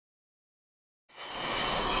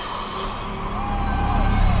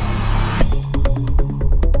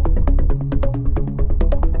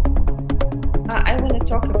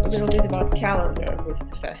calendar with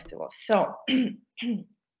the festival. So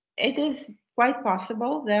it is quite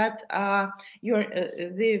possible that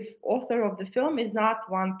the author of the film is not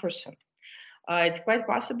one person. It's quite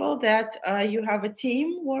possible that you have a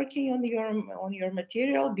team working on your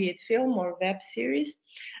material, be it film or web series,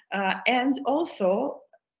 and also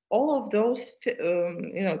all of those,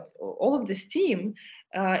 all of this team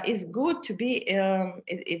is good to be.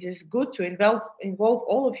 It is good to involve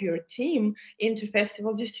all of your team into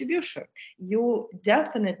festival distribution. You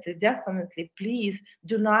definitely, please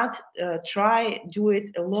do not do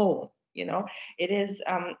it alone. It is.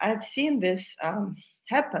 I've seen this.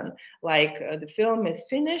 Happen, like the film is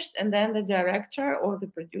finished and then the director or the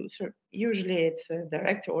producer, usually it's a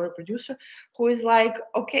director or a producer, who is like,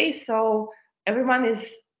 okay, so everyone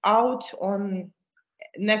is out on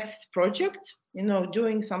next project,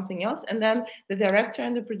 doing something else, and then the director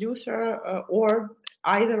and the producer, or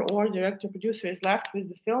either or director producer, is left with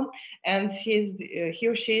the film, and he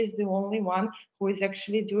or she is the only one who is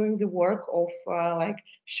actually doing the work of like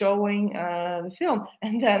showing the film.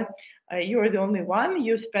 And then you're the only one,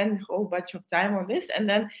 you spend a whole bunch of time on this, and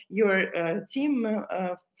then your team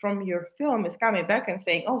from your film is coming back and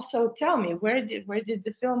saying, oh, so tell me, where did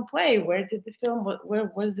the film play, where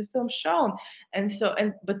was the film shown?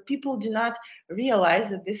 But people do not realize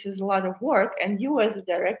that this is a lot of work, and you as a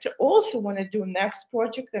director also want to do next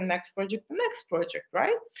project and next project and next project,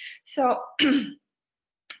 right? So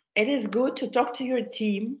it is good to talk to your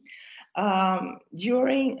team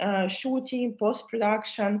during shooting,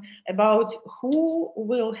 post-production, about who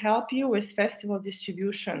will help you with festival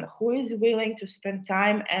distribution, who is willing to spend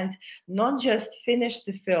time and not just finish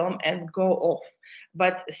the film and go off,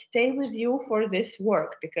 but stay with you for this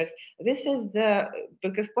work, because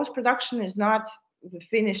post-production is not the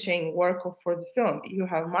finishing work for the film. You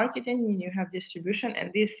have marketing and you have distribution,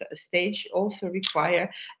 and this stage also require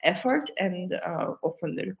effort, and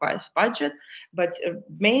often requires budget, but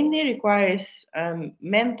mainly requires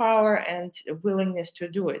manpower and willingness to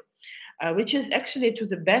do it. Which is actually to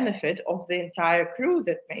the benefit of the entire crew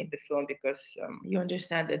that made the film, because you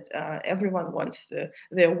understand that everyone wants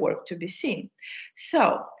their work to be seen.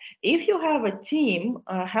 So if you have a team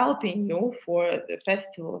helping you for the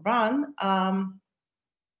festival run,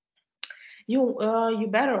 you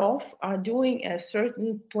better off doing a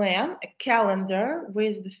certain plan, a calendar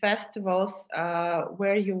with the festivals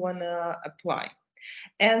where you want to apply.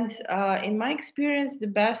 And in my experience, the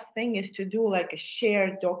best thing is to do like a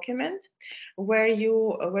shared document where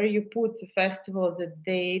you put the festival, the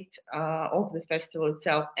date of the festival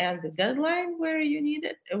itself, and the deadline where you need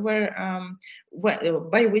it,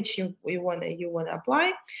 by which you want to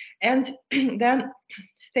apply, and then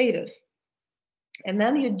status. And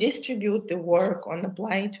then you distribute the work on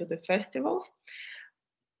applying to the festivals,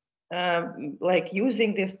 like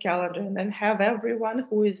using this calendar, and then have everyone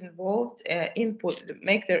who is involved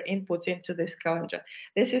make their input into this calendar.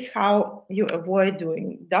 This is how you avoid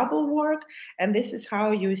doing double work, and this is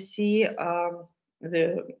how you see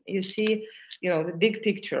the big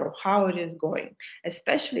picture of how it is going,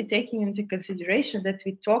 especially taking into consideration that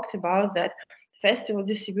we talked about that festival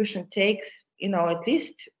distribution takes at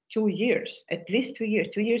least 2 years. At least 2 years.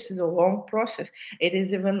 2 years is a long process. It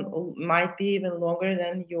is might be even longer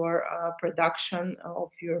than your production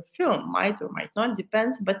of your film. Might or might not,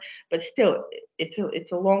 depends. But still,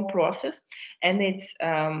 it's a long process, and it's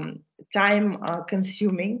time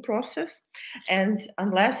consuming process. And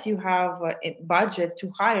unless you have a budget to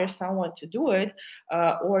hire someone to do it,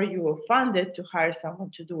 or you are funded to hire someone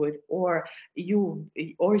to do it, or you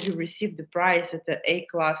receive the prize at the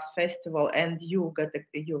A-class festival, and you got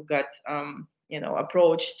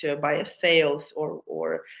approached by a sales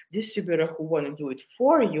or distributor who want to do it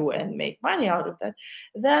for you and make money out of that,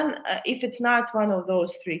 then if it's not one of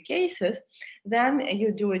those three cases, then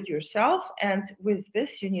you do it yourself. And with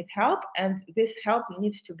this, you need help, and this help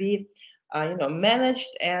needs to be managed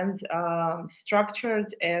and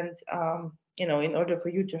structured, and in order for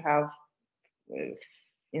you to have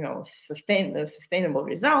sustainable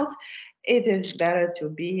results, it is better to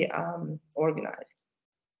be organized.